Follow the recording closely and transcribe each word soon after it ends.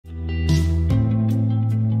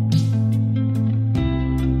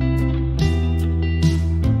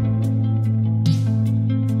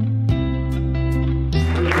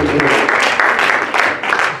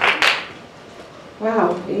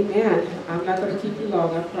going to keep you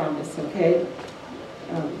long, I promise, okay?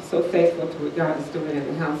 So thankful to what God is doing in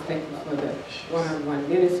the house. Thankful for the one-on-one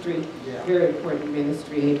ministry. Yeah. Very important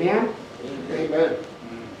ministry. Amen? Amen.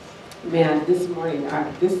 Man, this morning,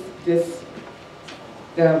 this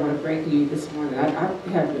that I want to bring to you this morning, I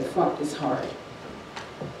haven't fought this hard.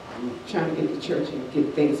 Trying to get to church and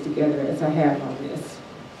get things together as I have on this.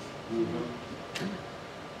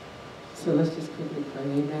 So let's just quickly pray.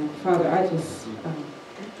 Amen. Father, I just,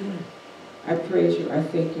 I praise you. I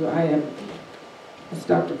thank you. I am, as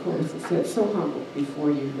Dr. Colson said, so humbled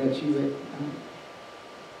before you that you would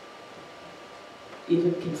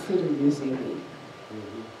even consider using me.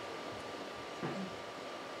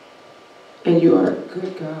 And you are a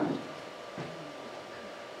good God.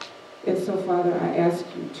 And so, Father, I ask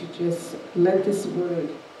you to just let this word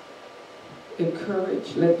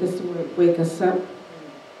encourage, let this word wake us up.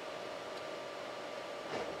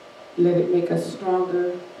 Let it make us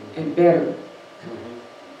stronger and better.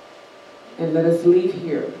 And let us leave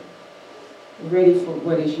here ready for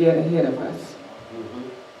what is yet ahead of us.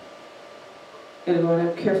 And Lord,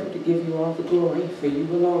 I'm careful to give you all the glory, for you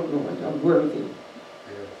alone, Lord, are worthy.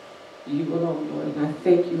 You alone, Lord, and I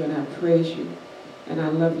thank you and I praise you. And I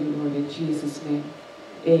love you, Lord, in Jesus' name.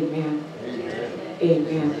 Amen. Amen.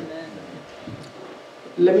 Amen.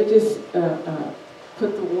 Let me just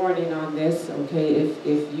put the warning on this, okay?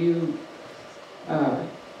 If you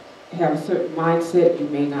have a certain mindset, you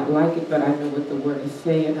may not like it, but I know what the Word is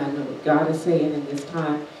saying. I know what God is saying in this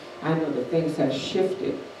time. I know that things have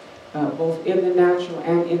shifted, both in the natural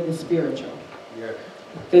and in the spiritual. Yeah.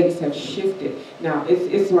 Things have shifted. Now,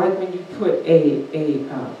 it's like when you put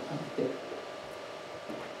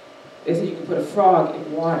they say you can put a frog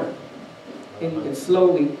in water, and you can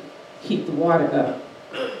slowly heat the water up,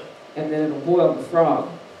 and then it'll boil the frog.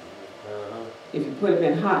 If you put him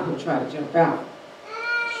in hot, he'll try to jump out.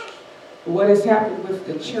 What has happened with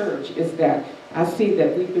the church is that I see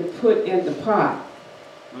that we've been put in the pot,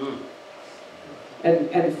 and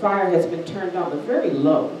the fire has been turned on, but very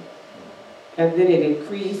low. And then it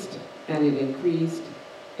increased, and it increased,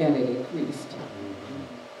 and it increased.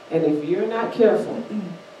 And if you're not careful,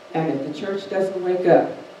 and if the church doesn't wake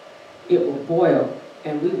up, it will boil,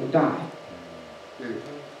 and we will die.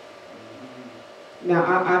 Now,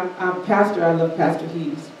 I'm pastor. I love Pastor.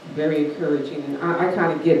 He's very encouraging, and I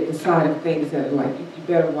kind of get the side of things that are like, you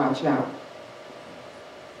better watch out.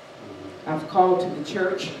 I've called to the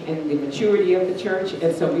church and the maturity of the church,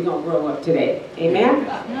 and so we're going to grow up today. Amen?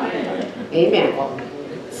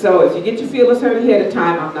 Amen. So if you get your feelings hurt ahead of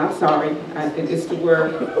time, I'm not sorry. It's the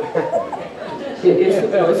word.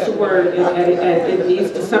 It's the word, and it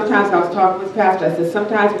needs to. Sometimes I was talking with Pastor. I said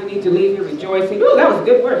sometimes we need to leave here rejoicing. Oh, that was a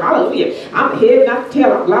good word. Hallelujah. I'm the head, not the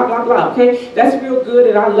tail. I'm blah blah blah. Okay, that's real good,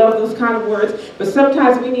 and I love those kind of words. But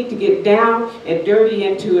sometimes we need to get down and dirty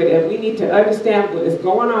into it, and we need to understand what is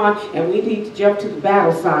going on, and we need to jump to the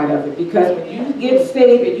battle side of it. Because when you get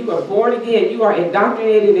saved and you are born again, you are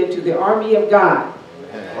indoctrinated into the army of God,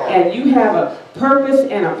 and you have a purpose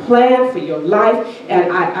and a plan for your life.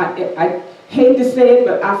 And I hate to say it,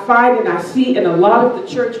 but I find and I see in a lot of the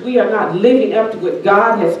church, we are not living up to what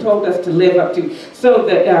God has told us to live up to. So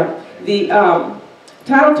the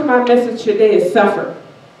title to my message today is Suffer.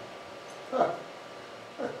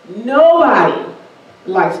 Nobody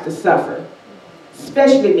likes to suffer,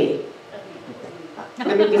 especially me.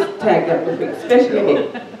 Let me just tag that real quick, especially me.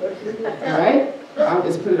 All right? I'll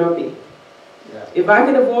just put it on me. If I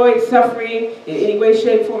can avoid suffering in any way,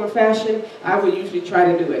 shape, form, or fashion, I would usually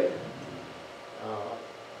try to do it.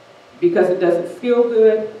 Because it doesn't feel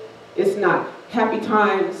good, it's not happy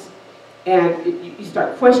times, and you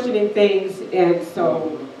start questioning things, and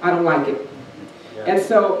so I don't like it. Yeah. And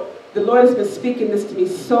so the Lord has been speaking this to me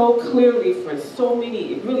so clearly for so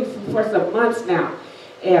many, really for some months now.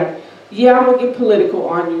 And yeah, I'm going to get political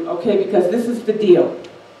on you, okay, because this is the deal.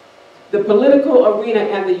 The political arena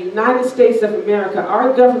and the United States of America,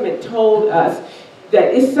 our government told us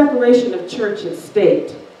that it's separation of church and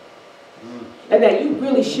state. And that you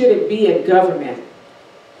really shouldn't be in government.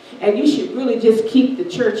 And you should really just keep the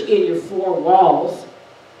church in your four walls.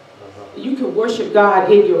 You can worship God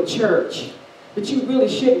in your church, but you really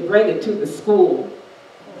shouldn't bring it to the school.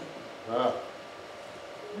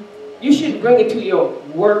 You shouldn't bring it to your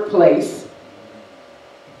workplace.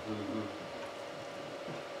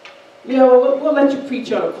 You know, we'll let you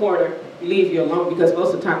preach on a corner, leave you alone, because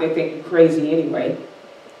most of the time they think you're crazy anyway.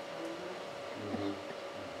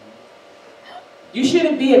 You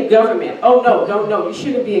shouldn't be in government. Oh, no, you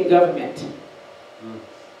shouldn't be in government.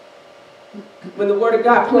 When the Word of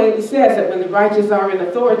God plainly says that when the righteous are in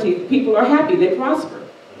authority, the people are happy, they prosper.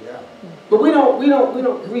 Yeah. But we don't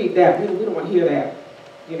read that. We don't want to hear that,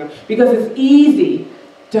 you know, because it's easy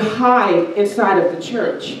to hide inside of the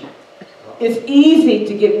church. It's easy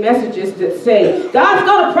to get messages that say, God's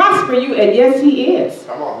going to prosper you, and yes, He is.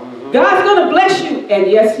 Come on. God's going to bless you, and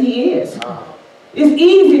yes, He is. It's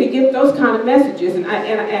easy to get those kind of messages, and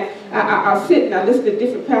I'll sit and I listen to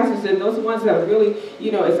different pastors, and those ones that are really,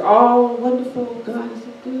 you know, it's all wonderful, God is so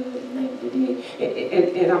good,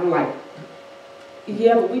 and I'm like,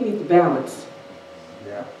 yeah, but we need the balance.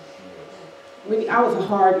 Yeah. I was a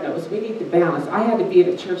hard nose. We need the balance. I had to be in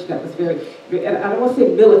a church that was very, I don't want to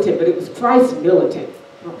say militant, but it was Christ militant.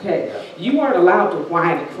 Okay? You weren't allowed to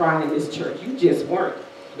whine and cry in this church. You just weren't.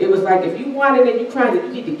 It was like if you whining and you crying, then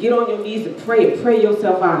you need to get on your knees and pray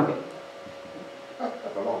yourself out of it.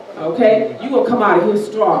 Okay? You're going to come out of here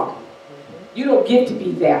strong. You don't get to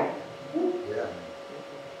be that.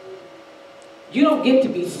 You don't get to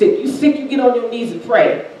be sick. You sick, you get on your knees and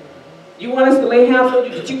pray. You want us to lay hands on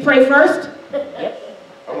you? Did you pray first?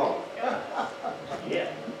 Come on.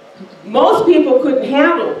 Most people couldn't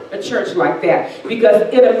handle a church like that because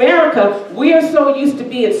in America, we are so used to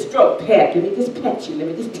being stroked. Pat, let me just pet you. Let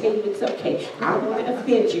me just tell you it's okay. I don't want to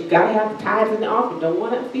offend you. Got to have the tithes and the offering. Don't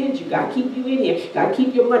want to offend you. Got to keep you in here. Got to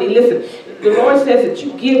keep your money. Listen, the Lord says that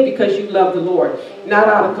you give because you love the Lord, not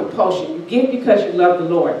out of compulsion. You give because you love the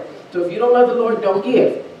Lord. So if you don't love the Lord, don't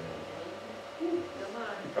give.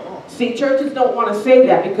 See, churches don't want to say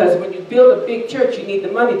that because when you build a big church, you need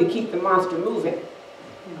the money to keep the monster moving.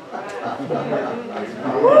 I'm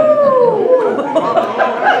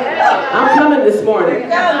coming this morning.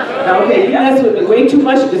 Okay, you messed with me way too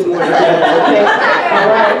much this morning. Okay? All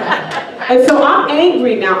right. And so I'm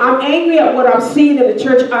angry now. I'm angry at what I'm seeing in the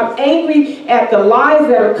church. I'm angry at the lies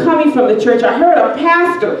that are coming from the church. I heard a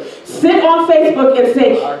pastor sit on Facebook and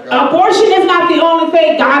say, abortion is not the only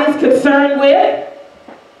thing God is concerned with.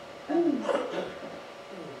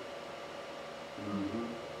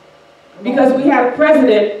 Because we had a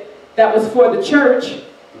president that was for the church.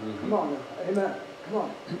 Come on, amen. Come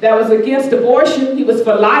on. That was against abortion. He was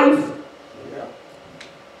for life. Yeah.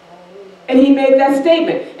 And he made that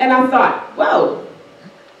statement. And I thought, whoa.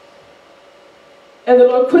 And the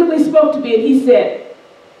Lord quickly spoke to me and He said,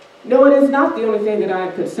 no, it is not the only thing that I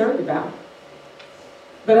am concerned about.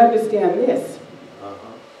 But understand this.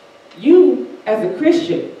 You as a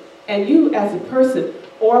Christian and you as a person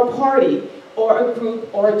or a party or a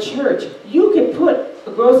group or a church, you can put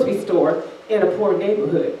a grocery store in a poor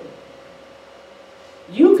neighborhood.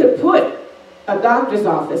 You could put a doctor's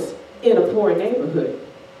office in a poor neighborhood.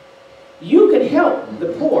 You can help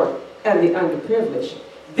the poor and the underprivileged.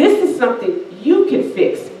 This is something you can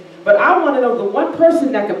fix. But I want to know the one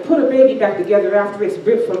person that can put a baby back together after it's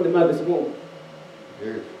ripped from the mother's womb.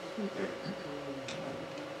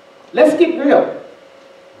 Let's get real.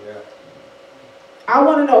 Yeah. I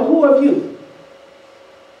want to know who of you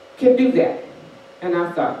can do that. And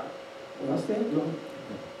I thought, well, I said, Lord,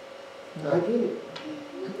 I get it.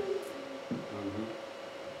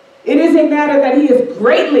 It is a matter that He is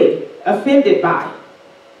greatly offended by.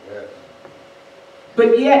 Yes.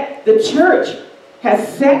 But yet the church has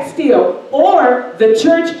sat still, or the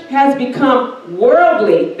church has become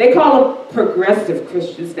worldly. They call them progressive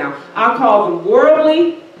Christians now. I call them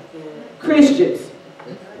worldly Christians.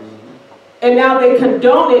 And now they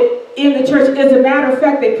condone it in the church. As a matter of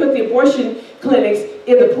fact, they put the abortion clinics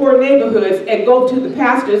in the poor neighborhoods and go to the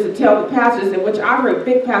pastors and tell the pastors, and which I heard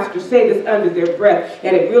big pastors say this under their breath,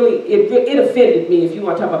 and it offended me. If you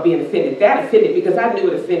want to talk about being offended, that offended me because I knew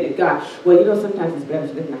it offended God. Well, you know, sometimes it's better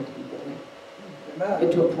for them not to be born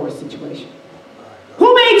into a poor situation.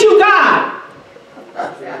 Who made you God?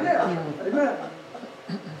 Amen.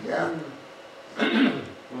 Yeah.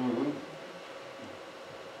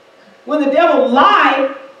 When the devil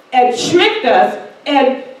lied and tricked us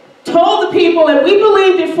and told the people, and we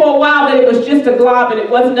believed it for a while that it was just a glob and it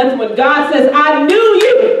wasn't nothing. When God says, I knew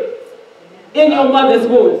you in your mother's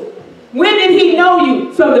womb. When did He know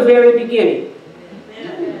you? From the very beginning.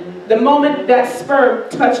 The moment that sperm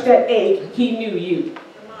touched that egg, He knew you.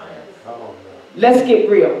 Let's get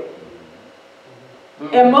real.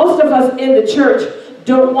 And most of us in the church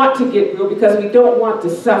don't want to get real because we don't want to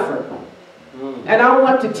suffer. And I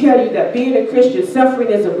want to tell you that being a Christian, suffering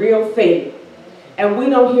is a real thing. And we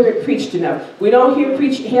don't hear it preached enough. We don't hear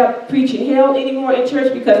preaching hell anymore in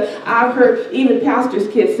church because I've heard even pastors'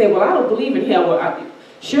 kids say, well, I don't believe in hell. Well,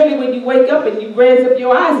 surely when you wake up and you raise up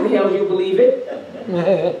your eyes in hell, you'll believe it.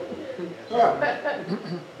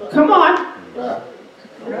 Come on.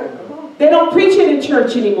 They don't preach it in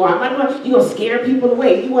church anymore. You're going to scare people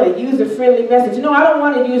away. You want to use a friendly message. No, I don't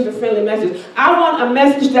want to use a friendly message. I want a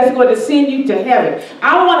message that's going to send you to heaven.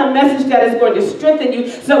 I want a message that is going to strengthen you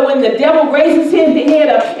so when the devil raises his head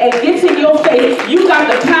up and gets in your face, you got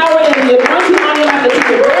the power and the anointing on your life that you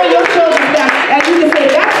can wear your shoulders down and you can say,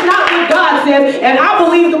 that's not what God says, and I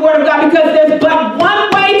believe the word of God, because there's but one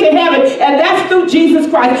way to heaven, and that's through Jesus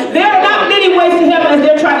Christ. There are not many ways to heaven as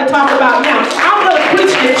they're trying to talk about now. I'm going to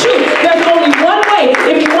preach the truth. There's only one way.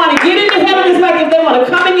 If you want to get into heaven, it's like if they want to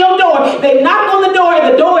come in your door, they knock on the door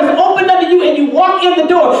and the door is opened unto you and you walk in the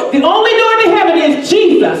door. The only door to heaven is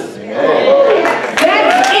Jesus.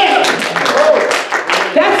 That's it.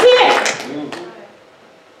 That's it.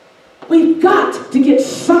 We've got to get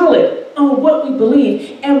solid on what we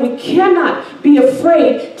believe, and we cannot be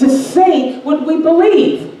afraid to say what we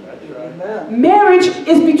believe. Marriage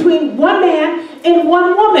is between one man and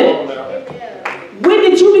one woman. When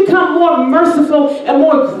did you become more merciful and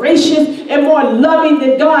more gracious and more loving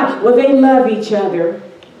than God? Well, they love each other.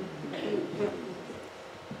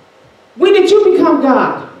 When did you become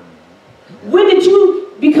God? When did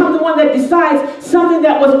you become the one that decides something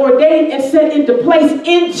that was ordained and set into place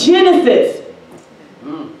in Genesis?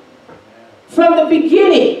 From the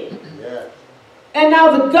beginning. And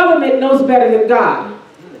now the government knows better than God.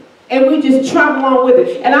 And we just travel on with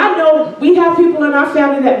it. And I know we have people in our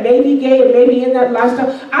family that may be gay and may be in that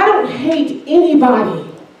lifestyle. I don't hate anybody.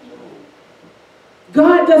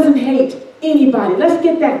 God doesn't hate anybody. Let's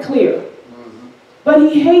get that clear. But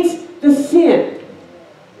he hates the sin.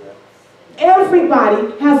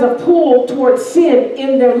 Everybody has a pull towards sin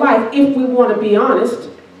in their life, if we want to be honest.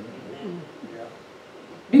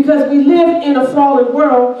 Because we live in a fallen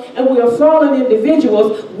world and we are fallen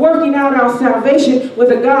individuals working out our salvation with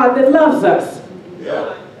a God that loves us.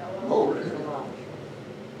 Yeah.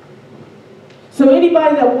 So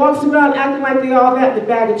anybody that walks around acting like they all that in the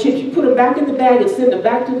bag of chips, you put them back in the bag and send them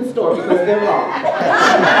back to the store because they're wrong.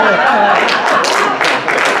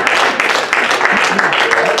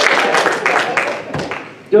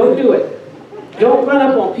 Don't do it. Don't run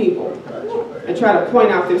up on people and try to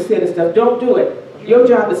point out their sin and stuff. Don't do it. Your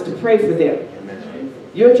job is to pray for them.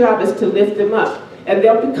 Your job is to lift them up. And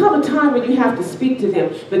there'll become a time when you have to speak to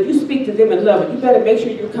them, but you speak to them in love. And you better make sure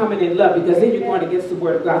you're coming in love, because then you're going against the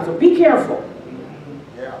word of God. So be careful.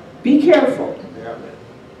 Be careful.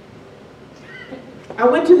 I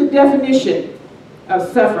went to the definition of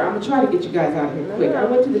suffer. I'm going to try to get you guys out of here quick. I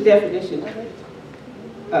went to the definition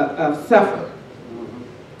of suffer.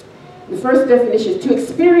 The first definition is to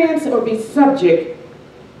experience or be subject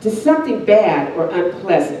to something bad or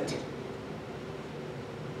unpleasant.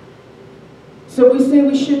 So we say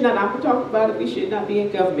we should not, I'm talking about it, we should not be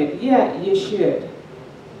in government. Yeah, you should.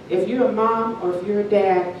 If you're a mom or if you're a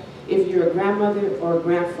dad, if you're a grandmother or a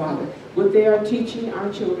grandfather, what they are teaching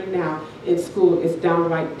our children now in school is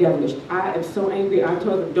downright devilish. I am so angry. I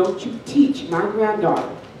told them, don't you teach my granddaughter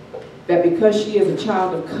that because she is a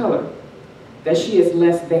child of color, that she is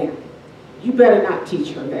less than. You better not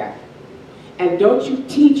teach her that. And don't you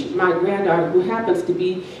teach my granddaughter, who happens to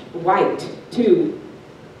be white too,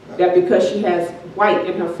 that because she has white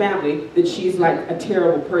in her family, that she's like a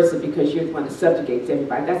terrible person because you're the one that subjugates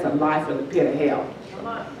everybody. That's a lie from the pit of hell.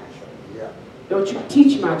 Don't you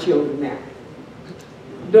teach my children that.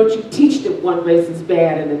 Don't you teach that one race is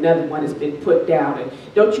bad and another one has been put down. And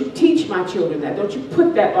don't you teach my children that. Don't you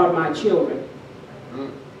put that on my children.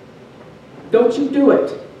 Don't you do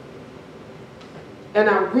it. And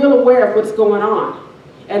I'm real aware of what's going on.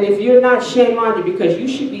 And if you're not, shame on you, because you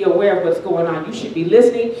should be aware of what's going on. You should be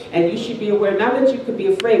listening, and you should be aware, not that you could be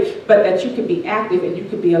afraid, but that you can be active and you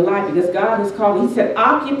can be alive, because God has called. He said,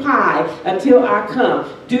 occupy until I come.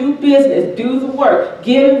 Do business, do the work,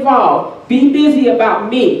 get involved, be busy about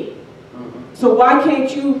me. So why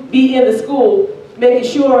can't you be in the school making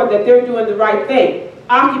sure that they're doing the right thing?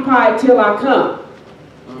 Occupy till I come.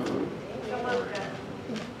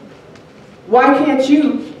 Why can't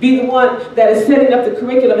you be the one that is setting up the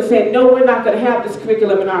curriculum and saying, no, we're not going to have this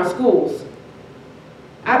curriculum in our schools?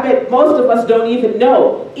 I bet most of us don't even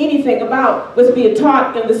know anything about what's being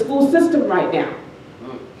taught in the school system right now.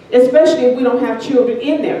 Especially if we don't have children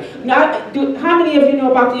in there. How many of you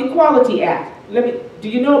know about the Equality Act? Do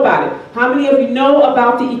you know about it? How many of you know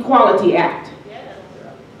about the Equality Act?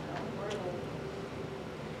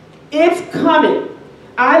 It's coming.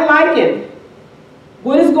 I liken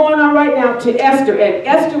what is going on right now to Esther, and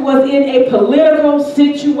Esther was in a political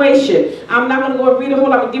situation. I'm not going to go and read a whole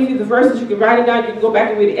lot. I'm going to give you the verses. You can write it down. You can go back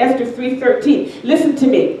and read it. Esther 3:13. Listen to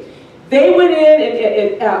me. They went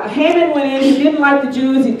in, and Haman went in. He didn't like the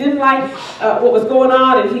Jews. He didn't like what was going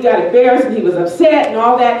on, and he got embarrassed, and he was upset and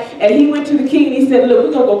all that. And he went to the king, and he said, look,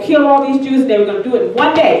 we're going to go kill all these Jews, and they were going to do it in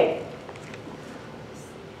one day.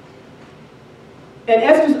 And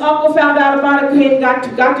Esther's uncle found out about it, came, got to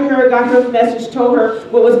her, got her message, told her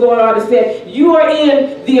what was going on, and said, you are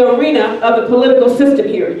in the arena of the political system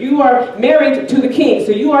here. You are married to the king,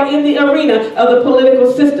 so you are in the arena of the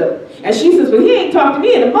political system. And she says, well, he ain't talked to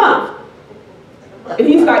me in a month. And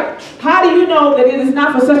he's like, how do you know that it is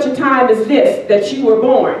not for such a time as this that you were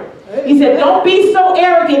born? He said, don't be so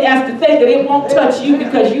arrogant as to think that it won't touch you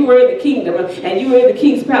because you were in the kingdom and you were in the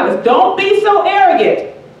king's palace. Don't be so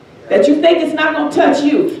arrogant that you think it's not going to touch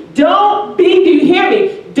you. Don't be, do you hear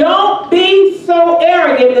me? Don't be so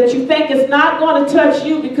arrogant that you think it's not going to touch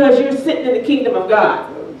you because you're sitting in the kingdom of God.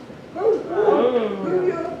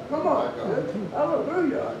 Hallelujah. Come on.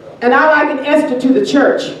 Hallelujah. And I liken Esther to the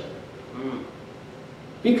church.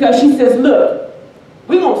 Because she says, look,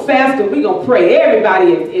 we're going to fast and we're going to pray.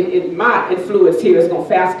 Everybody in my influence here is going to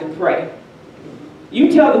fast and pray.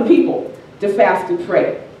 You tell the people to fast and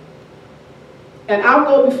pray. And I'll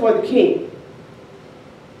go before the king.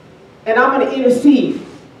 And I'm going to intercede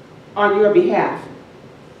on your behalf.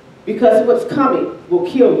 Because what's coming will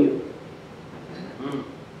kill you.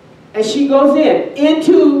 And she goes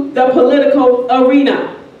into the political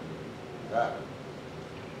arena.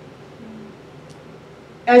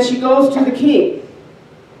 And she goes to the king.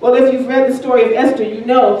 Well, if you've read the story of Esther, you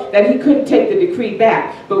know that he couldn't take the decree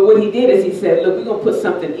back. But what he did is he said, look, we're going to put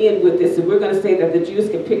something in with this, and we're going to say that the Jews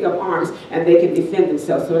can pick up arms and they can defend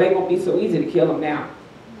themselves. So it ain't going to be so easy to kill them now.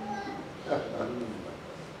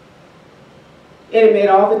 And it made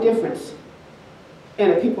all the difference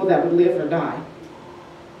in the people that would live or die.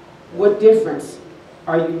 What difference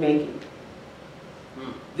are you making?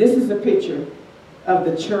 This is a picture of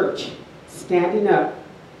the church standing up,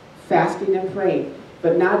 fasting and praying.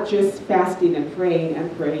 But not just fasting and praying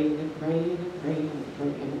and praying and praying and praying and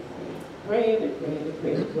praying and praying and praying and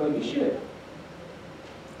praying. Well, you should.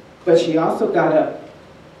 But she also got up,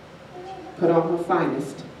 put on her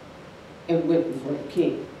finest, and went before the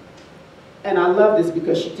king. And I love this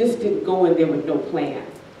because she just didn't go in there with no plan.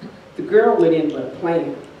 The girl went in with a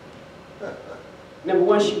plan. Number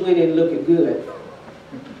one, she went in looking good.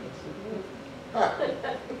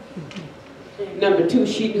 Number two,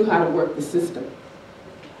 she knew how to work the system.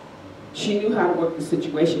 She knew how to work the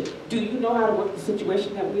situation. Do you know how to work the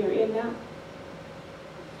situation that we are in now?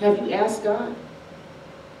 Have you asked God?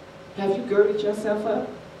 Have you girded yourself up?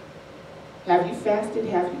 Have you fasted?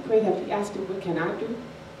 Have you prayed? Have you asked him, what can I do?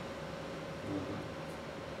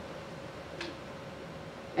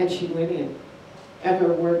 And she went in. And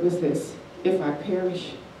her word was this: if I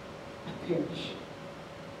perish, I perish.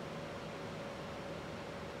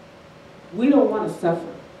 We don't want to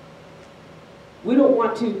suffer. We don't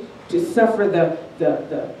want to suffer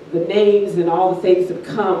the names and all the things that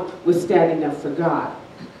come with standing up for God.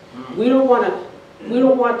 We don't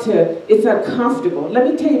want to, it's uncomfortable. Let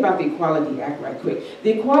me tell you about the Equality Act right quick.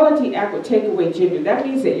 The Equality Act will take away gender. That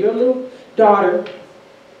means that your little daughter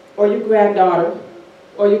or your granddaughter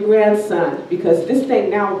or your grandson, because this thing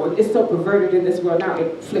now is so perverted in this world now,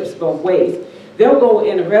 it flips both ways. They'll go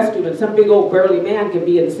in a restroom and some big old burly man can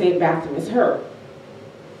be in the same bathroom as her.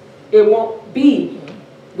 It won't be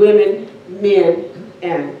women, men,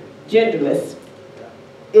 and genderless.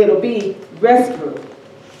 It'll be restroom.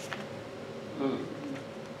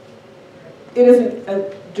 It is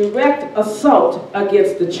a direct assault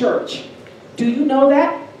against the church. Do you know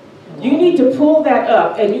that? You need to pull that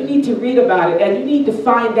up and you need to read about it and you need to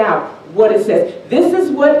find out what it says. This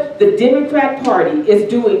is what the Democrat Party is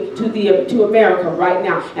doing to America right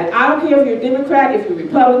now. And I don't care if you're a Democrat, if you're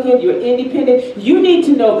Republican, you're independent, you need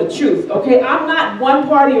to know the truth, okay? I'm not one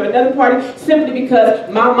party or another party simply because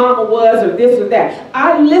my mama was or this or that.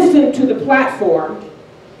 I listen to the platform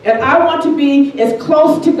and I want to be as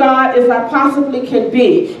close to God as I possibly can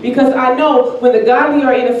be, because I know when the godly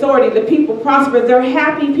are in authority, the people prosper. They're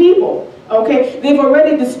happy people, okay? They've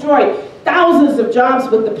already destroyed thousands of jobs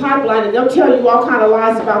with the pipeline, and they'll tell you all kind of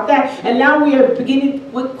lies about that. And now we are beginning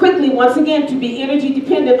quickly once again to be energy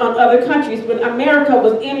dependent on other countries when America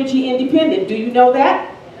was energy independent. Do you know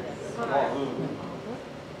that?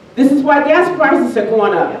 This is why gas prices are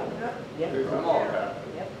going up.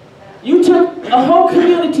 You took a whole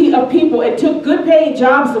community of people and took good paying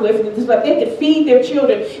jobs away from them so that they could feed their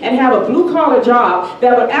children and have a blue collar job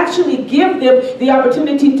that would actually give them the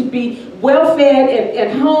opportunity to be well fed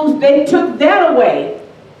and homes. They took that away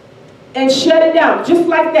and shut it down just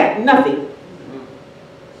like that, nothing.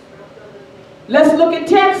 Let's look at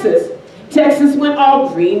Texas. Texas went all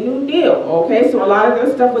Green New Deal, okay? So a lot of their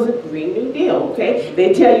stuff was a Green New Deal, okay?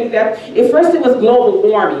 They tell you that, at first it was global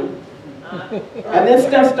warming. And then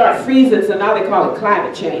stuff started freezing, so now they call it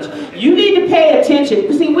climate change. You need to pay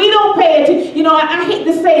attention. See, we don't pay attention. You know, I hate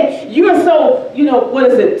to say it, you are so, you know, what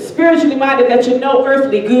is it, spiritually minded that you know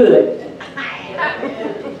earthly good.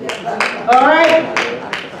 All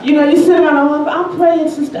right? You know, you sit around, oh, I'm praying,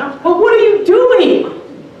 sister. But what are you doing?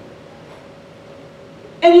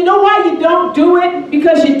 And you know why you don't do it?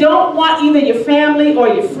 Because you don't want either your family or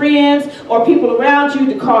your friends or people around you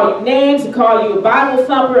to call you names and call you a Bible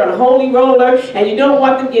thumper and a holy roller, and you don't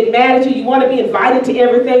want them to get mad at you. You want to be invited to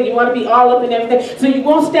everything. You want to be all up in everything. So you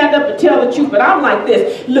won't stand up and tell the truth. But I'm like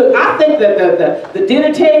this. Look, I think that the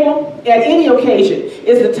dinner table at any occasion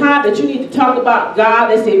is the time that you need to talk about God.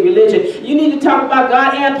 They say religion. You need to talk about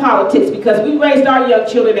God and politics, because we raised our young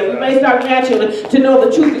children and we raised our grandchildren to know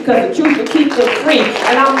the truth, because the truth will keep them free.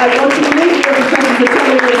 And I'm like, don't you believe me because you're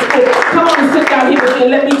telling me in school? Come on and sit down here with me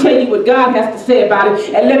and let me tell you what God has to say about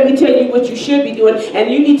it, and let me tell you what you should be doing,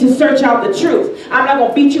 and you need to search out the truth. I'm not going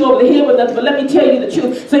to beat you over the head with nothing, but let me tell you the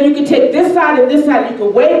truth. So you can take this side and this side, and you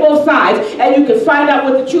can weigh both sides, and you can find out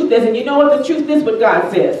what the truth is. And you know what the truth is? What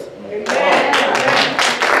God says. Amen.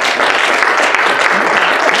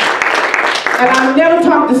 And I've never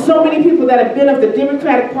talked to so many people that have been of the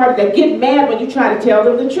Democratic Party that get mad when you try to tell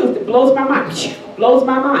them the truth. It blows my mind. It blows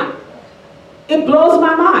my mind. It blows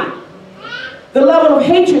my mind. The level of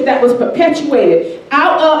hatred that was perpetuated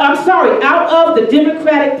out of the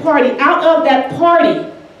Democratic Party, out of that party,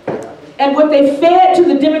 and what they fed to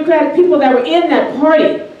the Democratic people that were in that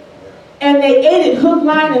party. And they ate it hook,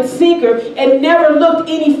 line, and sinker, and never looked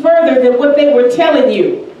any further than what they were telling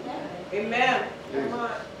you. Amen.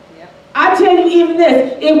 I tell you even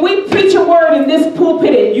this, if we preach a word in this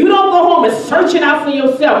pulpit and you don't go home and search it out for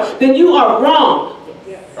yourself, then you are wrong.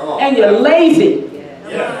 And you're lazy.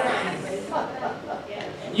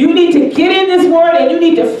 You need to get in this word and you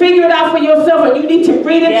need to figure it out for yourself, and you need to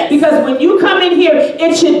read it, because when you come in here,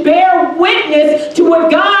 it should bear witness to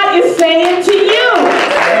what God is saying to you.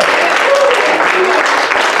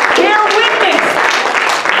 Bear witness.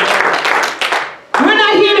 We're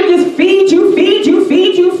not here to just feed you, feed you,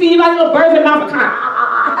 feed you, feed you like little birds in mouth.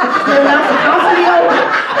 Their mouths are constantly open.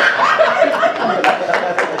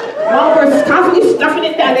 Small birds is constantly stuffing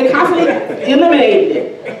it down. They're constantly eliminating it.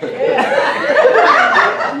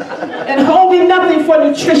 And holding nothing for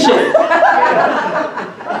nutrition.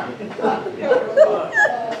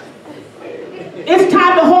 It's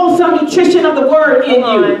time to hold some nutrition of the word in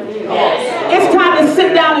you. It's time to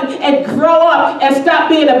sit down and grow up and stop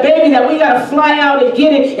being a baby that we got to fly out and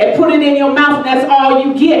get it and put it in your mouth and that's all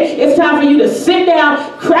you get. It's time for you to sit down,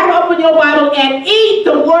 crack open your Bible, and eat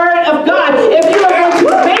the word of God. If you are going to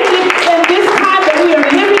make it in this time that we are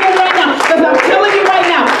living in right now, because I'm telling you right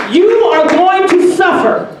now, you are going to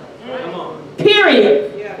suffer.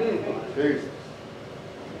 Period.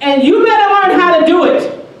 And you better learn how to do it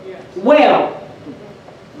well.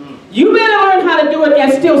 You better learn how to do it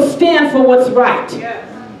and still stand for what's right.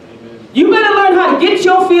 You better learn how to get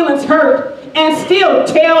your feelings hurt and still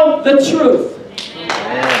tell the truth.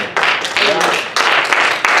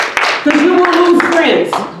 Because you will lose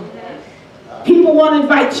friends. People won't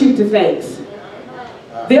invite you to things.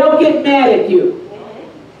 They'll get mad at you.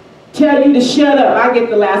 Tell you to shut up. I get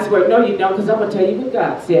the last word. No, you don't, because I'm going to tell you what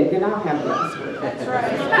God said. Then I'll have the last word. That's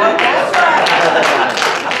right.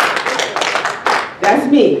 That's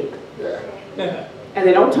me. And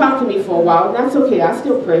they don't talk to me for a while, and that's okay. I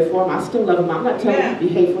still pray for them. I still love them. I'm not telling you to be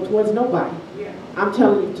hateful towards nobody. I'm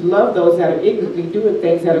telling you to love those that are ignorantly doing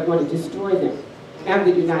things that are going to destroy them and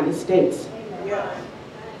the United States.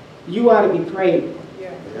 You ought to be praying.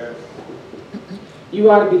 You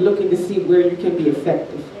ought to be looking to see where you can be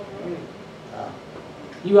effective.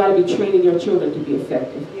 You ought to be training your children to be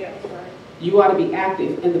effective. You ought to be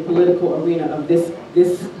active in the political arena of this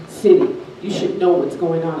city. You should know what's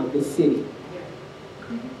going on in this city.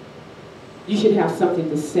 You should have something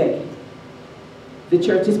to say. The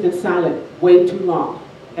church has been silent way too long.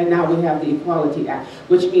 And now we have the Equality Act,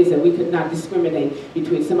 which means that we could not discriminate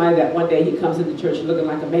between somebody that one day he comes into church looking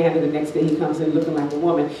like a man and the next day he comes in looking like a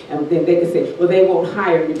woman. And then they can say, well, they won't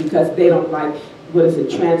hire me because they don't like,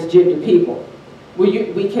 transgender people.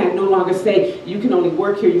 We can no longer say you can only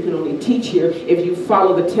work here, you can only teach here if you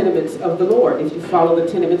follow the tenements of the Lord. If you follow the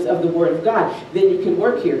tenements of the Word of God, then you can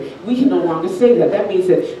work here. We can no longer say that. That means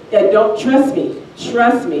that don't trust me.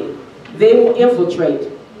 Trust me. They will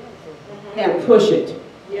infiltrate and push it.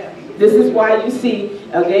 This is why you see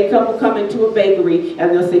a gay couple come into a bakery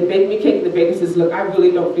and they'll say, bake me cake. And the baker says, look, I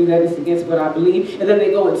really don't do that. It's against what I believe. And then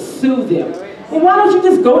they go and sue them. Well, why don't you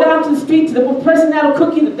just go down to the street to the person that'll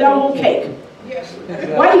cook you the devil cake?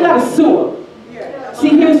 Why you gotta sue them? See,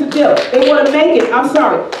 here's the deal. They want to make it. I'm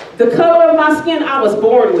sorry. The color of my skin I was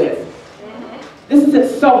born with. This is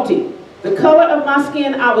insulting. The color of my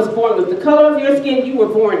skin I was born with. The color of your skin you were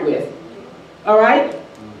born with. All right?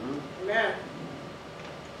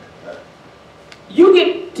 You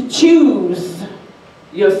get to choose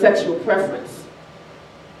your sexual preference.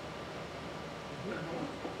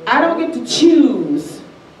 I don't get to choose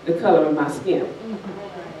the color of my skin.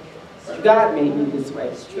 God made me this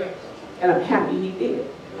way. And I'm happy He did.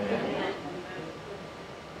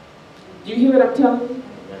 Do you hear what I'm telling you?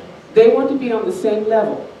 They want to be on the same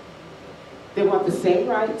level. They want the same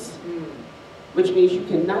rights, which means you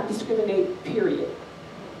cannot discriminate, period.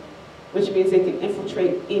 Which means they can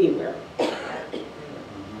infiltrate anywhere.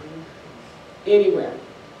 Anywhere.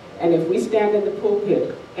 And if we stand in the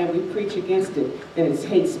pulpit and we preach against it, then it's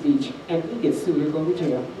hate speech, and we get sued or go to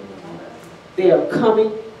jail. They are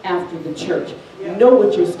coming after the church. Know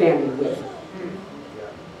what you're standing with.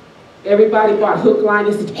 Everybody bought hook, line,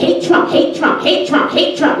 and sinker. Hate Trump, hate Trump, hate Trump,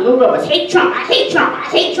 hate Trump. Little Robots, hate Trump, I hate Trump, I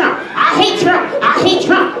hate Trump, I hate Trump, I hate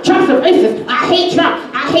Trump. Trump's a racist, I hate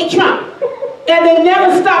Trump, I hate Trump. And they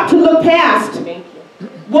never stopped to look past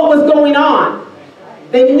what was going on.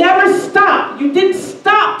 They never stopped. You didn't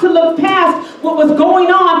stop to look past what was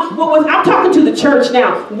going on. I'm talking to the church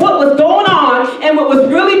now. What was going on and what was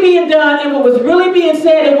really being done and what was really being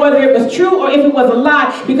said, and whether it was true or if it was a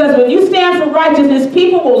lie. Because when you stand for righteousness,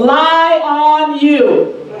 people will lie on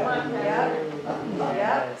you.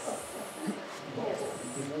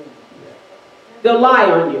 They'll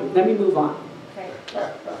lie on you. Let me move on.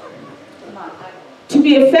 To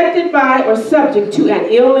be affected by or subject to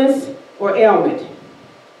an illness or ailment.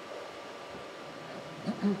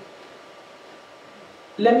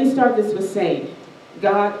 Let me start this with saying,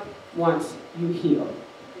 God wants you healed.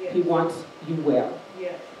 He wants you well.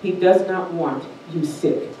 He does not want you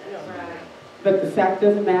sick. But the fact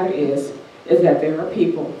of the matter is that there are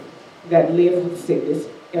people that live with sickness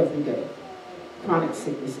every day. Chronic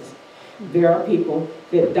sicknesses. There are people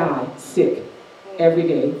that die sick every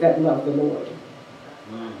day that love the Lord.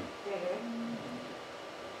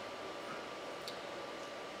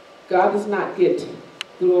 God does not get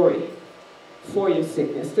glory for your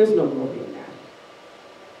sickness. There's no glory in that.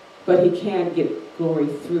 But He can get glory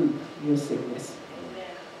through your sickness.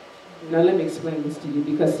 Now let me explain this to you,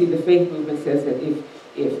 because see, the faith movement says that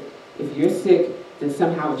if you're sick, then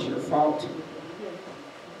somehow it's your fault.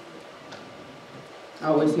 I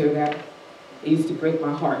always hear that. It used to break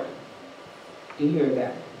my heart to hear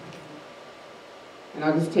that. And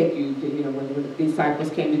I'll just take you to, when the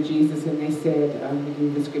disciples came to Jesus and they said, I'm going to give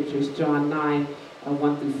you the scriptures, John 9,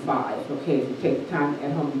 1 through 5. Okay, if you take the time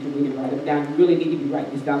at home, you can read it, write them down. You really need to be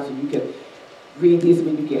writing this down so you can read these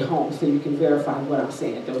when you get home, so you can verify what I'm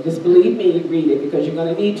saying. Don't just believe me, read it, because you're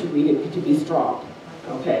going to need to read it to be strong,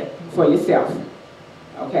 okay, for yourself,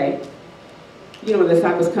 okay? When the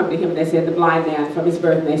disciples come to Him and they said, the blind man from his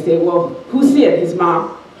birth, and they say, well, who sinned, his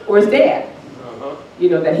mom or his dad?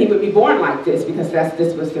 That he would be born like this, because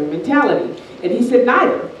this was their mentality. And He said,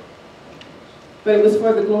 neither. But it was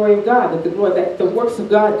for the glory of God, that the works of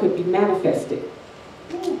God could be manifested.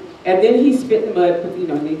 And then He spit in the mud,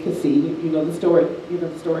 and they could see, the story,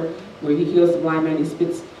 where He heals the blind man, He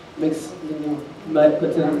spits, makes, mud,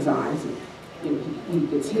 puts it on his eyes, and he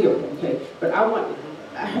gets healed, okay? But I want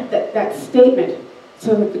that statement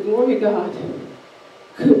so that the glory of God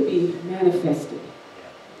could be manifested.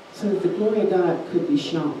 So that the glory of God could be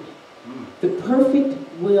shown. The perfect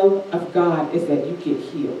will of God is that you get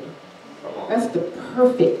healed. That's the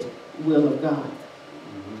perfect will of God.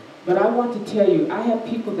 But I want to tell you, I have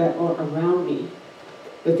people that are around me,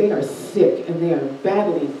 that they are sick and they are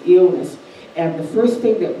battling illness. And the first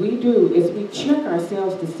thing that we do is we check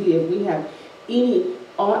ourselves to see if we have any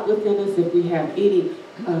aught within us, if we have any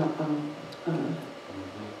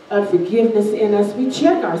unforgiveness in us. We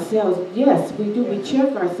check ourselves. Yes, we do. We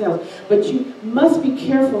check ourselves. But you must be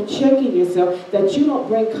careful checking yourself that you don't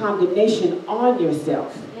bring condemnation on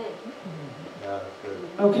yourself.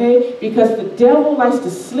 Okay? Because the devil likes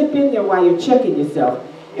to slip in there while you're checking yourself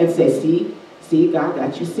and say, see, God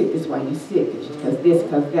got you sick. That's why you're sick. Because this,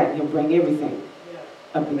 because that. He'll bring everything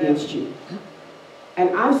up against you. And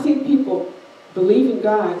I've seen people believe in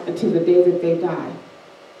God until the day that they die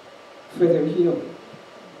for their healing.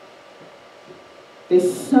 They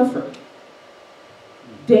suffer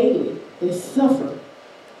daily. They suffer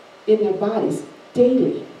in their bodies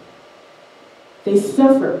daily. They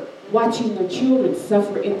suffer watching their children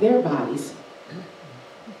suffer in their bodies.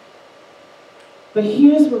 But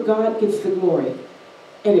here's where God gets the glory.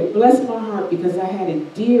 And it blessed my heart because I had a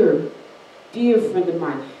dear, dear friend of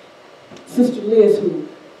mine, Sister Liz, who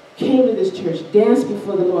came to this church, danced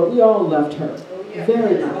before the Lord. We all loved her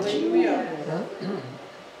very much.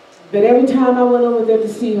 But every time I went over there to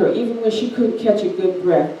see her, even when she couldn't catch a good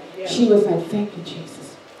breath, she was like, thank you,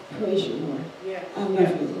 Jesus. Praise you, Lord. I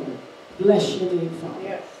love you, Lord. Bless your name,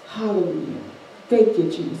 Father. Hallelujah. Thank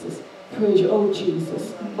you, Jesus. Praise you. Oh,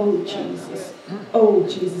 Jesus. Oh, Jesus. Oh,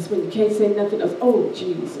 Jesus. When you can't say nothing else, oh,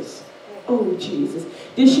 Jesus. Oh, Jesus.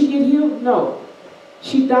 Did she get healed? No.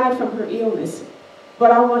 She died from her illness.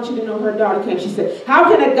 But I want you to know her daughter came. She said, how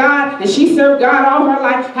can a God, and she served God all her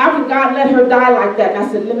life, how can God let her die like that? And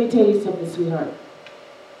I said, let me tell you something, sweetheart.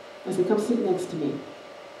 I said, come sit next to me.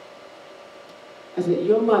 I said,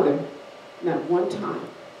 your mother, not one time,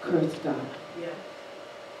 cursed God.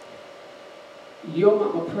 Your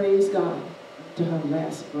mama praised God to her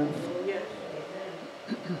last breath.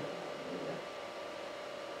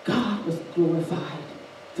 God was glorified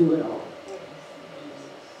through it all.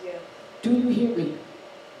 Do you hear me?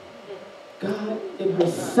 God, in her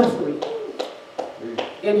suffering,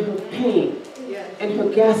 in her pain, in her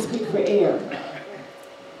gasping for air,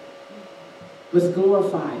 was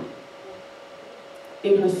glorified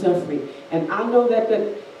in her suffering. And I know that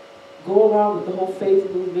doesn't go along with the whole faith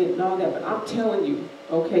movement and all that, but I'm telling you,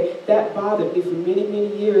 okay, that bothered me for many,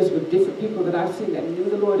 many years with different people that I've seen that knew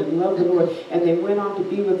the Lord and loved the Lord, and they went on to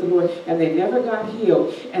be with the Lord, and they never got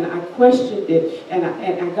healed. And I questioned it, and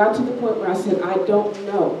I got to the point where I said, I don't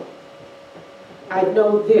know. I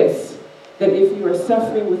know this, that if you are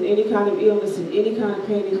suffering with any kind of illness and any kind of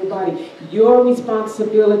pain in your body, your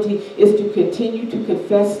responsibility is to continue to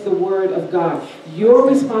confess the word of God. Your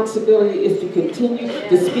responsibility is to continue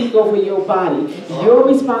to speak over your body. Your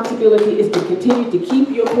responsibility is to continue to keep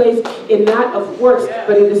your place in not of works,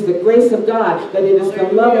 but it is the grace of God, that it is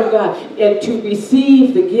the love of God, and to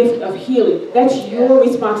receive the gift of healing. That's your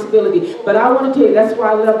responsibility. But I want to tell you, that's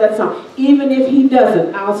why I love that song. Even if he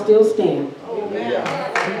doesn't, I'll still stand.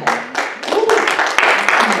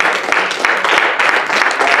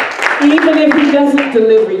 Even if he doesn't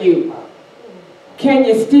deliver you, can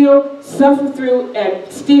you still suffer through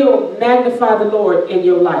and still magnify the Lord in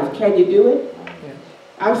your life? Can you do it?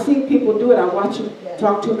 I've seen people do it. I watch them,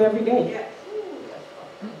 talk to them every day.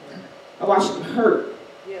 I watch them hurt,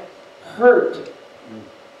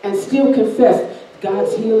 and still confess,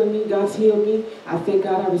 God's healing me, God's healed me. I thank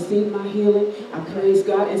God I received my healing. I praise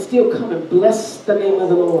God, and still come and bless the name of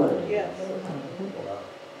the Lord.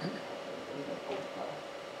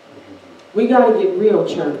 We got to get real,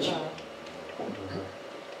 church.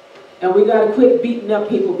 And we got to quit beating up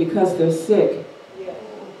people because they're sick.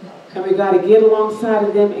 And we got to get alongside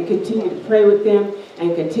of them and continue to pray with them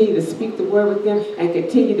and continue to speak the word with them and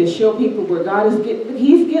continue to show people where God is getting.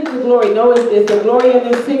 He's getting the glory. No, is the glory in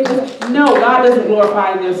their sickness? No, God doesn't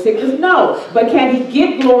glorify in their sickness. No. But can he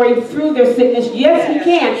get glory through their sickness? Yes, he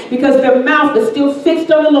can, because their mouth is still fixed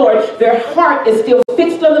on the Lord. Their heart is still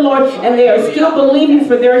fixed on the Lord, and they are still believing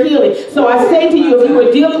for their healing. So I say to you, if you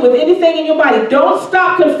are dealing with anything in your body, don't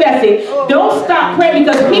stop confessing. Don't stop praying,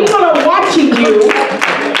 because people are watching you.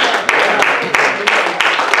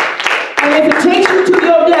 And if it takes you to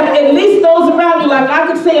your death, at least those around you, like I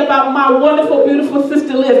could say about my wonderful, beautiful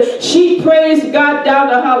sister Liz, she praised God down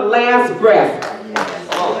to her last breath.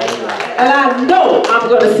 And I know I'm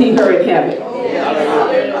going to see her in heaven.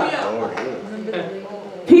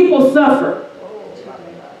 People suffer.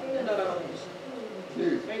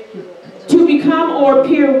 To become or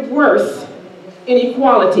appear worse,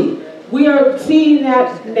 inequality. We are seeing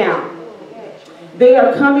that now. They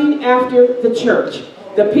are coming after the church.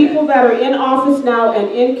 The people that are in office now and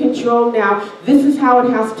in control now, this is how it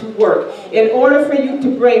has to work. In order for you to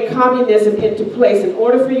bring communism into place, in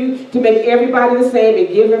order for you to make everybody the same and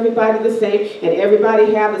give everybody the same and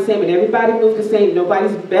everybody have the same and everybody move the same,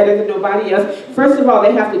 nobody's better than nobody else, first of all,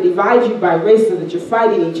 they have to divide you by race so that you're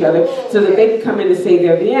fighting each other so that they can come in and say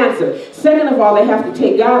they're the answer. Second of all, they have to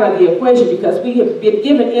take God out of the equation, because we have been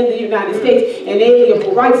given in the United States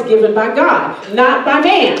inalienable rights given by God, not by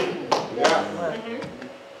man.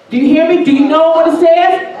 Do you hear me? Do you know what it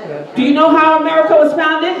says? Do you know how America was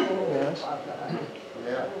founded?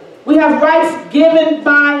 We have rights given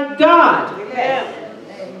by God.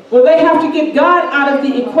 Well, they have to get God out of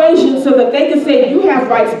the equation so that they can say you have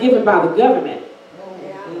rights given by the government.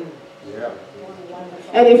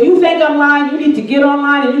 And if you think online, you need to get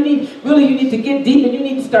online, and you need to get deep, and you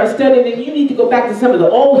need to start studying, and you need to go back to some of the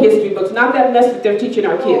old history books, not that mess that they're teaching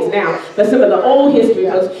our kids now, but some of the old history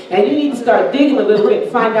books, and you need to start digging a little bit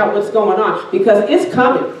and find out what's going on, because it's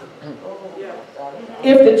coming.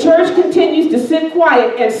 If the church continues to sit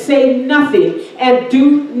quiet and say nothing and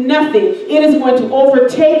do nothing, it is going to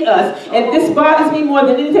overtake us. And this bothers me more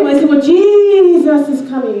than anything when I say, well, Jesus is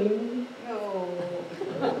coming.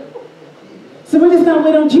 So we're just going to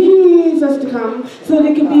wait on Jesus to come so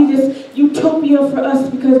that it can be this utopia for us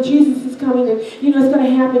because Jesus is coming and, it's going to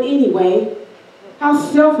happen anyway. How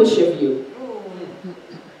selfish of you.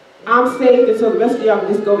 I'm saved and so the rest of y'all can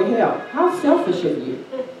just go to hell. How selfish of you.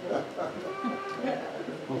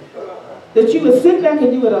 That you would sit back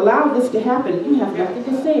and you would allow this to happen and you have nothing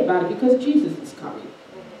to say about it because Jesus is coming.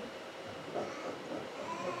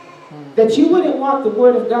 That you wouldn't want the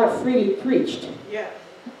word of God freely preached.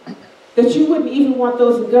 That you wouldn't even want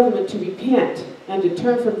those in government to repent and to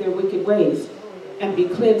turn from their wicked ways and be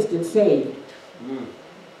cleansed and saved.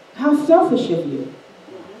 How selfish of you.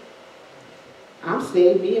 I'm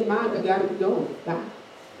saved, me and mine, we got to be going. Bye.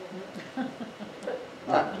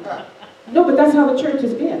 No, but that's how the church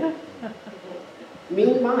has been.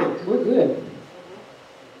 Me and mine, we're good.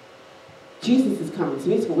 Jesus is coming, so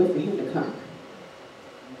he's going to wait for him to come.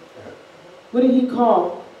 What did he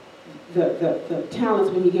call the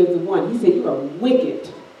talents when he gave the one? He said, you are wicked.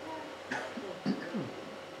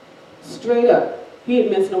 Straight up. He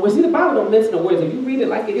didn't mince no words. See, the Bible don't mince no words. If you read it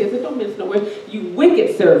like it is, it don't mince no words. You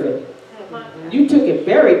wicked servant. You took and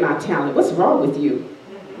buried my talent. What's wrong with you?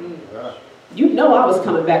 You know I was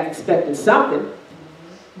coming back expecting something.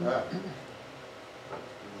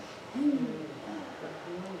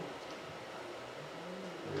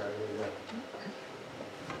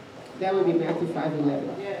 That would be Matthew 5:11.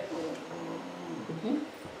 Okay?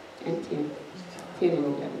 And 10. 10 and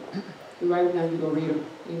 11. You write it down, you go read them.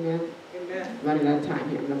 Amen? Amen. Running out of time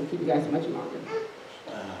here. I'm not going to keep you guys much longer.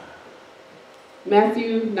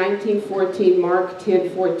 Matthew 19:14, Mark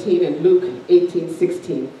 10:14, and Luke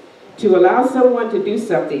 18:16. To allow someone to do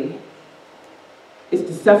something is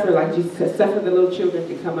to suffer like Jesus said, suffer the little children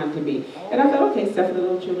to come unto me. And I thought, okay, suffer the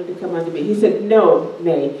little children to come unto me. He said, no,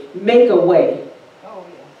 nay, make a way.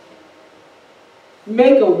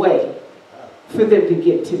 Make a way for them to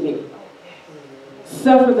get to me.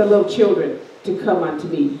 Suffer the little children to come unto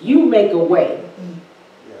me. You make a way.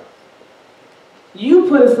 You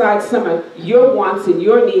put aside some of your wants and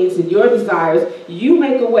your needs and your desires. You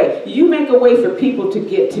make a way. You make a way for people to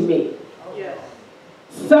get to me.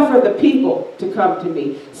 Suffer the people to come to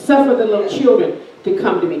me. Suffer the little children to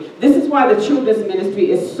come to me. This is why the children's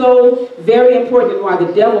ministry is so very important and why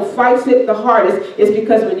the devil fights it the hardest is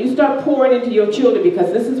because when you start pouring into your children,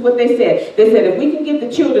 because this is what they said. They said if we can get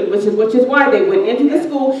the children, which is why they went into the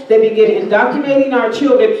school, they began indoctrinating our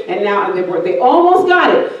children, and now they almost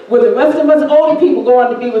got it. Where the rest of us older people go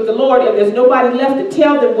on to be with the Lord and there's nobody left to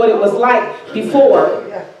tell them what it was like before,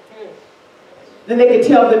 then they can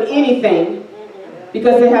tell them anything.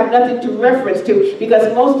 Because they have nothing to reference to.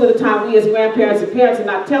 Because most of the time we as grandparents and parents are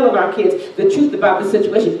not telling our kids the truth about the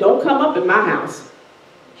situation. Don't come up in my house.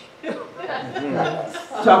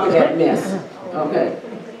 Talking that mess. Okay.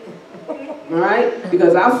 All right?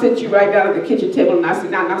 Because I'll sit you right down at the kitchen table and I say,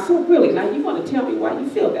 now so really, now you want to tell me why you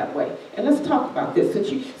feel that way. And let's talk about this.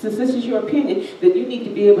 Since this is your opinion, then you need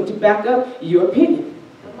to be able to back up your opinion.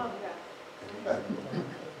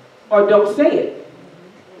 Or don't say it.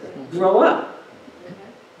 Grow up.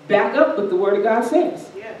 Back up what the Word of God says.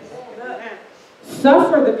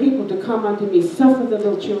 Suffer the people to come unto me. Suffer the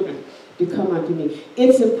little children to come unto me.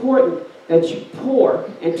 It's important that you pour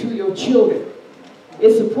into your children.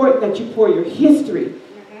 It's important that you pour your history,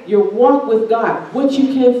 your walk with God, what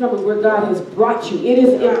you came from and where God has brought you. It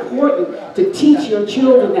is important to teach your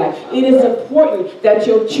children that. It is important that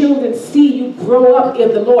your children see you grow up in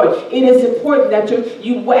the Lord. It is important that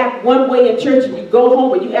you act one way in church and you go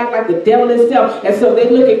home and you act like the devil himself. And so they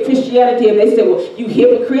look at Christianity and they say, well, you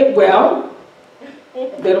hypocrite. Well,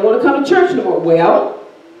 they don't want to come to church no more. Well,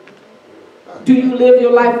 do you live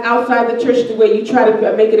your life outside the church the way you try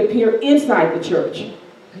to make it appear inside the church?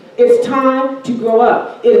 It's time to grow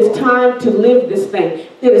up. It is time to live this thing.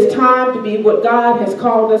 It is time to be what God has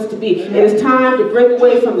called us to be. It is time to break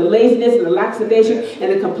away from the laziness and the laxation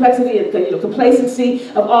and the complexity and complacency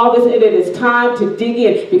of all this. And it is time to dig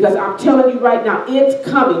in, because I'm telling you right now, it's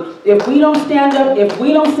coming. If we don't stand up, if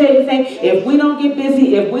we don't say anything, if we don't get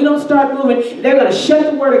busy, if we don't start moving, they're going to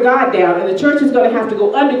shut the Word of God down, and the church is going to have to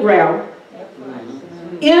go underground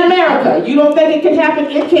in America. You don't think it can happen?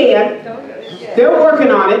 It can. They're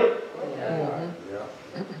working on it.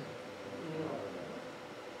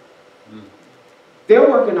 They're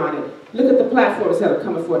working on it. Look at the platforms that are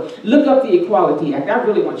coming forward. Look up the Equality Act. I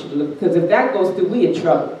really want you to look, because if that goes through, we in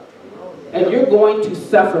trouble. And you're going to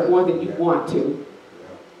suffer more than you want to.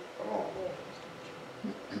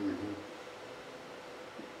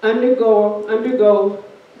 undergo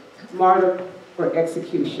martyr or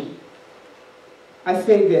execution. I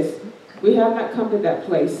say this, we have not come to that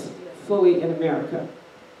place fully in America.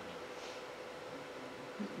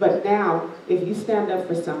 But now, if you stand up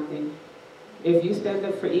for something, if you stand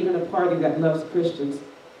up for even a party that loves Christians,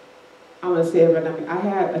 I'm going to say it right now. I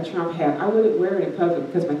had a Trump hat. I wouldn't wear it in public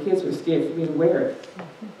because my kids were scared for me to wear it.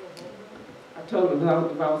 I told them if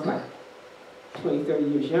I was like 20, 30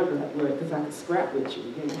 years younger, I'd wear it because I could scrap with you.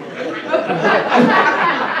 You know?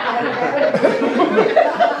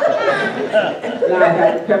 Now I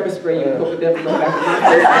have to pepper spray you and hope it doesn't go back to my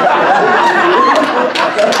face.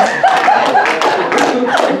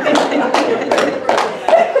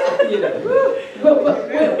 You know. But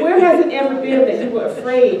where has it ever been that you were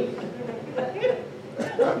afraid?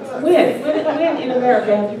 When in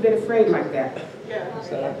America have you been afraid like that?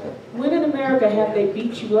 When in America have they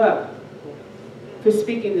beat you up for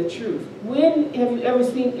speaking the truth? When have you ever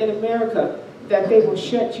seen in America that they will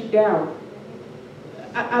shut you down?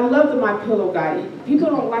 I love the My Pillow guy. People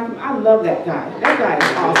don't like him. I love that guy. That guy is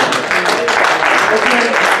awesome. Okay?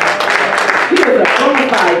 He was a bona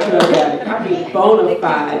fide drug addict. I mean, bona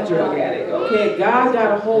fide drug addict. Okay, God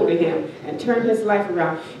got a hold of him and turned his life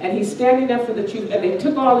around. And he's standing up for the truth. And they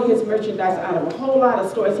took all of his merchandise out of a whole lot of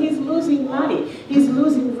stores. He's losing money. He's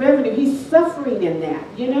losing revenue. He's suffering in that,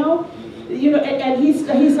 you know? And he's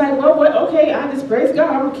like, well, what? Okay, I just praise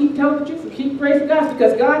God. I'm gonna keep telling the truth and keep praising God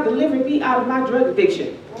because God delivered me out of my drug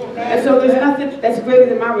addiction. And so there's nothing that's greater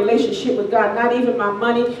than my relationship with God. Not even my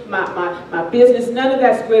money, my business. None of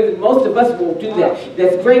that's greater than most of us won't do that.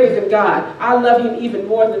 That's greater than God. I love him even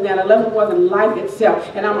more than that. I love him more than life itself.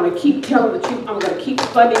 And I'm going to keep telling the truth. I'm going to keep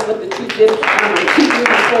funding what the truth is. And I'm going to keep moving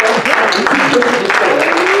forward. I'm going to keep pushing forward.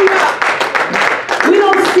 We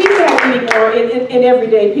don't see that anymore in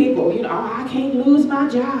everyday people. You know, oh, I can't lose my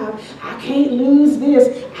job. I can't lose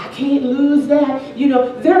this. I can't lose that. You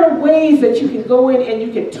know, there are ways that you can go in and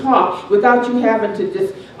you can talk without you having to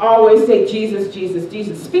just always say Jesus, Jesus,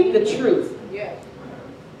 Jesus. Speak the truth. Yeah.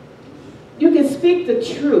 You can speak the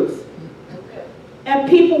truth. And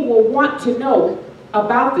people will want to know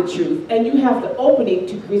about the truth. And you have the opening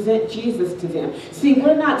to present Jesus to them. See,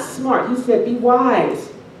 we're not smart. He said, be wise.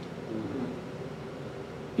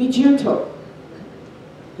 Be gentle,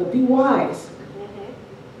 but be wise.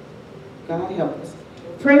 God help us.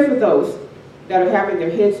 Pray for those that are having their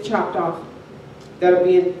heads chopped off, that are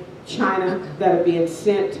being China, that are being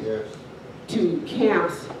sent to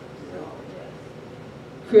camps.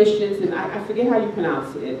 Christians, and I forget how you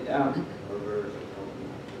pronounce it.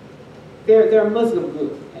 They're a Muslim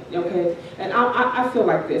group, okay? And I feel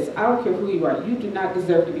like this. I don't care who you are. You do not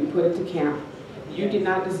deserve to be put into camp. You do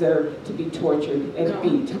not deserve to be tortured and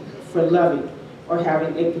beat for loving or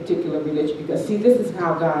having a particular religion. Because see, this is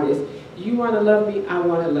how God is. You want to love me, I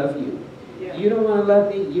want to love you. Yeah. You don't want to love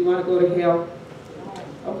me, you want to go to hell.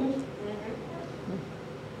 Okay?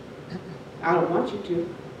 I don't want you to,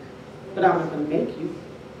 but I'm not going to make you.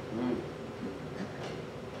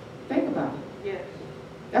 Think about it. Yes.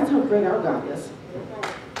 That's how great our God is.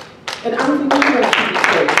 And I don't think anyone should be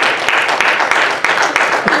saved.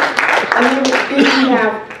 And then you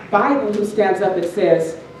have Biden who stands up and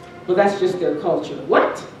says, well, that's just their culture.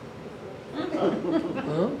 What?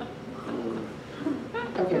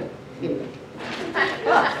 Okay, anyway.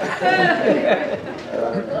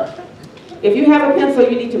 If you have a pencil,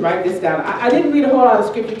 you need to write this down. I didn't read a whole lot of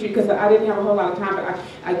scripture to you because I didn't have a whole lot of time, but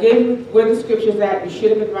I gave you where the scripture's at. You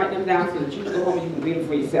should have been writing them down so that you can go home and you can read them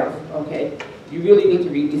for yourself, okay? You really need to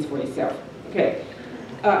read these for yourself, okay?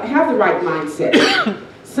 Have the right mindset.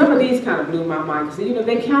 Some of these kind of blew my mind because, you know,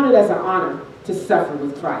 they count it as an honor to suffer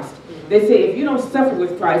with Christ. They say if you don't suffer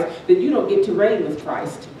with Christ, then you don't get to reign with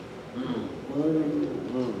Christ.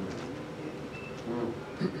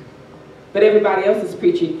 But everybody else is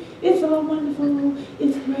preaching, it's all wonderful,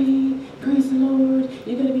 it's great, praise the Lord,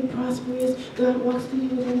 you're going to be prosperous, God walks through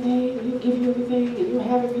you with everything, and he'll give you everything, and you'll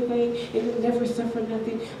have everything, and you'll never suffer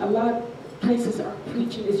nothing. A lot of places are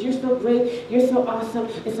preaching this, you're so great, you're so awesome,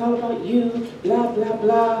 it's all about you, blah, blah,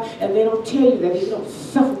 blah, and they don't tell you that if you don't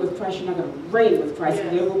suffer with Christ, you're not going to reign with Christ,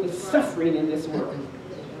 and there will be suffering in this world.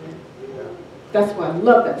 That's why I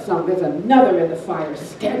love that song. There's another in the fire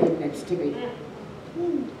standing next to me.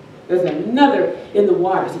 There's another in the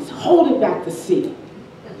waters. He's holding back the sea.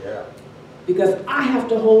 Yeah. Because I have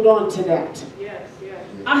to hold on to that. Yes, yes.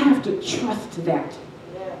 I have to trust that.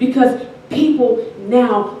 Yeah. Because people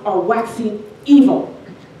now are waxing evil.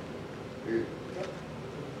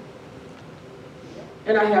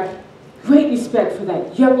 And I have great respect for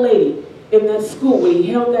that young lady in that school when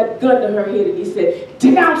he held that gun to her head and he said,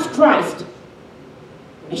 denounce Christ.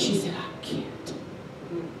 And she said, I can't.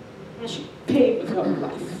 paved with her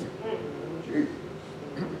life. Jesus.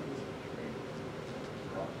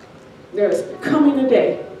 There's coming a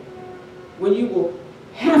day when you will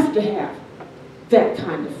have to have that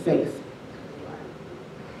kind of faith.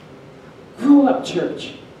 Grow up,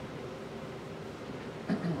 church.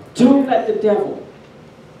 Don't let the devil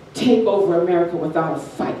take over America without a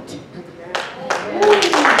fight.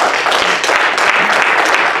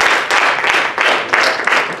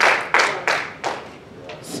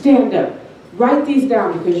 Stand up. Write these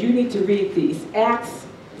down because you need to read these. Acts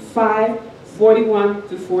 5:41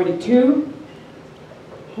 through 42.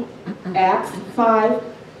 Acts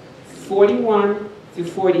 5:41 through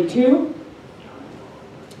 42.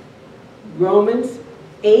 Romans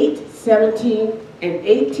 8:17 and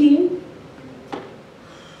 18.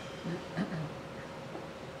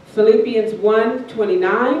 Philippians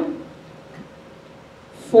 1:29.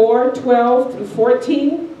 4:12 through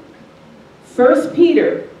 14. 1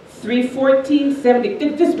 Peter 3:14, 70.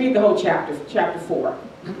 Just read the whole chapter, chapter 4.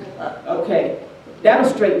 Okay, that'll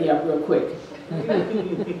straighten you up real quick.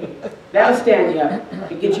 That'll stand you up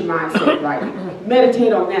and get your mindset right.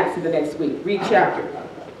 Meditate on that for the next week. Read chapter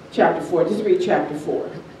 4. Just read chapter 4.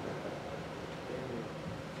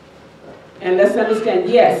 And let's understand,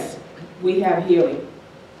 yes, we have healing.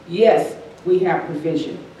 Yes, we have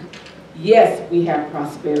provision. Yes, we have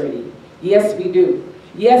prosperity. Yes, we do.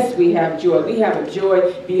 Yes, we have joy. We have a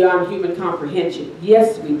joy beyond human comprehension.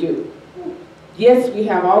 Yes, we do. Yes, we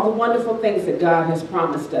have all the wonderful things that God has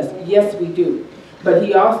promised us. Yes, we do. But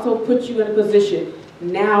he also put you in a position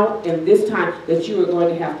now in this time that you are going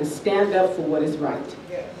to have to stand up for what is right.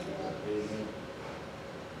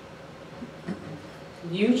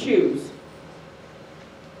 You choose.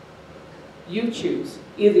 You choose.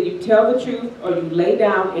 Either you tell the truth or you lay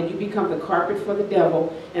down and you become the carpet for the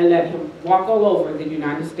devil and let him walk all over the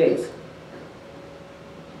United States.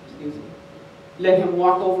 Excuse me. Let him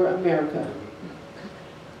walk over America.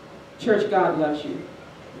 Church, God loves you.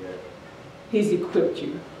 He's equipped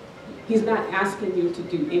you. He's not asking you to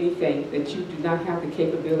do anything that you do not have the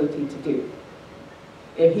capability to do.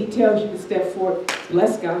 If he tells you to step forward,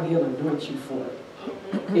 bless God, he'll anoint you for it.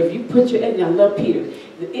 If you put your, and I love Peter,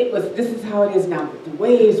 this is how it is now. The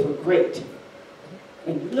waves were great.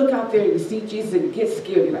 And you look out there and you see Jesus and you get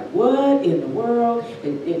scared. You're like, what in the world?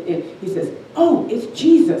 And he says, oh, it's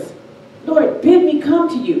Jesus. Lord, bid me come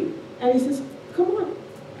to you. And he says, come on.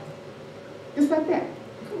 Just like that.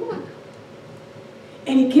 Come on.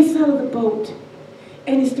 And he gets out of the boat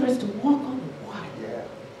and he starts to walk on the water. Yeah.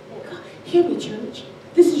 God, hear me, church.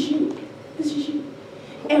 This is you. This is you.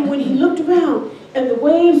 And when he looked around and the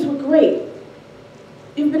waves were great.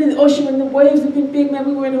 You've been in the ocean and the waves have been big, man.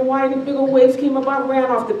 We were in Hawaii and the big old waves came up. I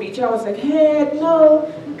ran off the beach. I was like, heck no.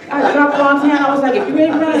 I dropped Ron's hand. I was like, if you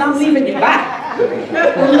ain't running, I'm leaving you. Bye.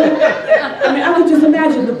 I mean, I could just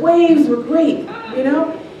imagine the waves were great, you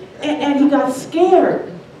know? And he got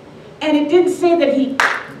scared. And it didn't say that he,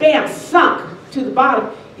 bam, sunk to the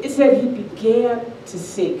bottom. It said he began to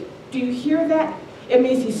sink. Do you hear that? It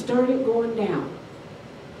means he started going down.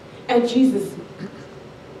 And Jesus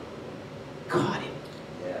caught him.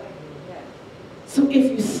 So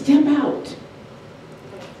if you step out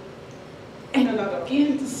and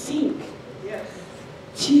begin to sink,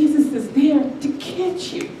 Jesus is there to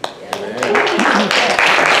catch you.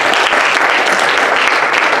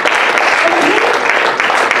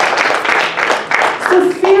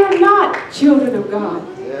 So fear not, children of God.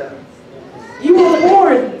 You were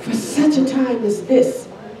born for such a time as this.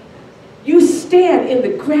 You stand in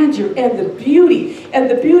the grandeur and the beauty. And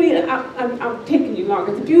the beauty, I'm taking you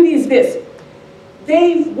longer. The beauty is this.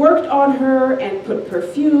 They worked on her and put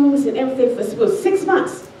perfumes and everything for 6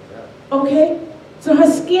 months. Okay? So her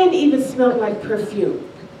skin even smelled like perfume.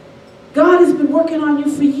 God has been working on you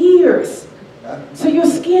for years. So your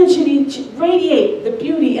skin should radiate the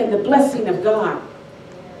beauty and the blessing of God.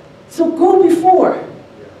 So go before.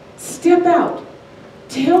 Step out.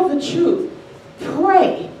 Tell the truth.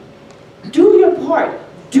 Pray. Do your part.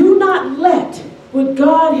 Do not let what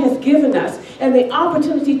God has given us and the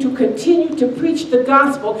opportunity to continue to preach the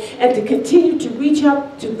gospel and to continue to reach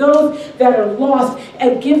out to those that are lost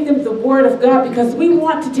and give them the word of God, because we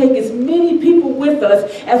want to take as many people with us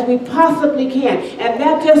as we possibly can. And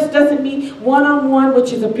that just doesn't mean one-on-one,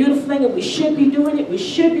 which is a beautiful thing, and we should be doing it,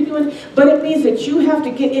 but it means that you have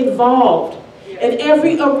to get involved in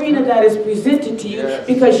every arena that is presented to you,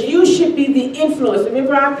 because you should be the influence.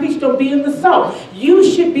 Remember, I preached on being the salt. You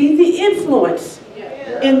should be the influence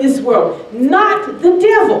in this world, not the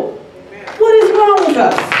devil. What is wrong with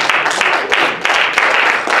us?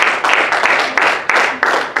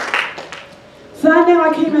 So I know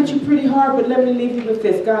I came at you pretty hard, but let me leave you with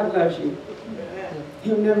this. God loves you.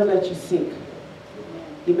 He'll never let you sink.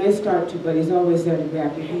 He may start to, but he's always there to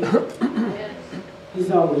grab your hand.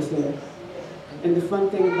 He's always there. And the fun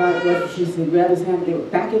thing about it was, he said, grab his hand, they were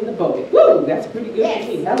back in the boat. Woo, that's pretty good to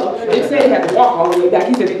me. Hello. They didn't say he had to walk all the way back.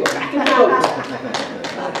 He said they go back in the boat.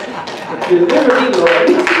 Deliver me, Lord.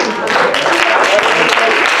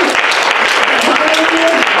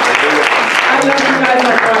 I love you guys. I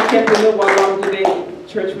know I kept a little while longer today.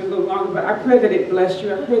 Church for a little longer, but I pray that it blessed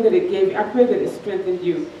you. I pray that it gave you. I pray that it strengthened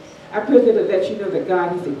you. I pray that it let you know that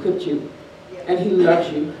God has equipped you and He loves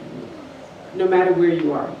you. No matter where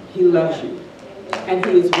you are, He loves you. And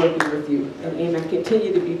He is working with you. And amen.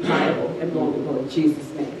 Continue to be pliable and vulnerable in Jesus'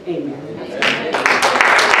 name. Amen.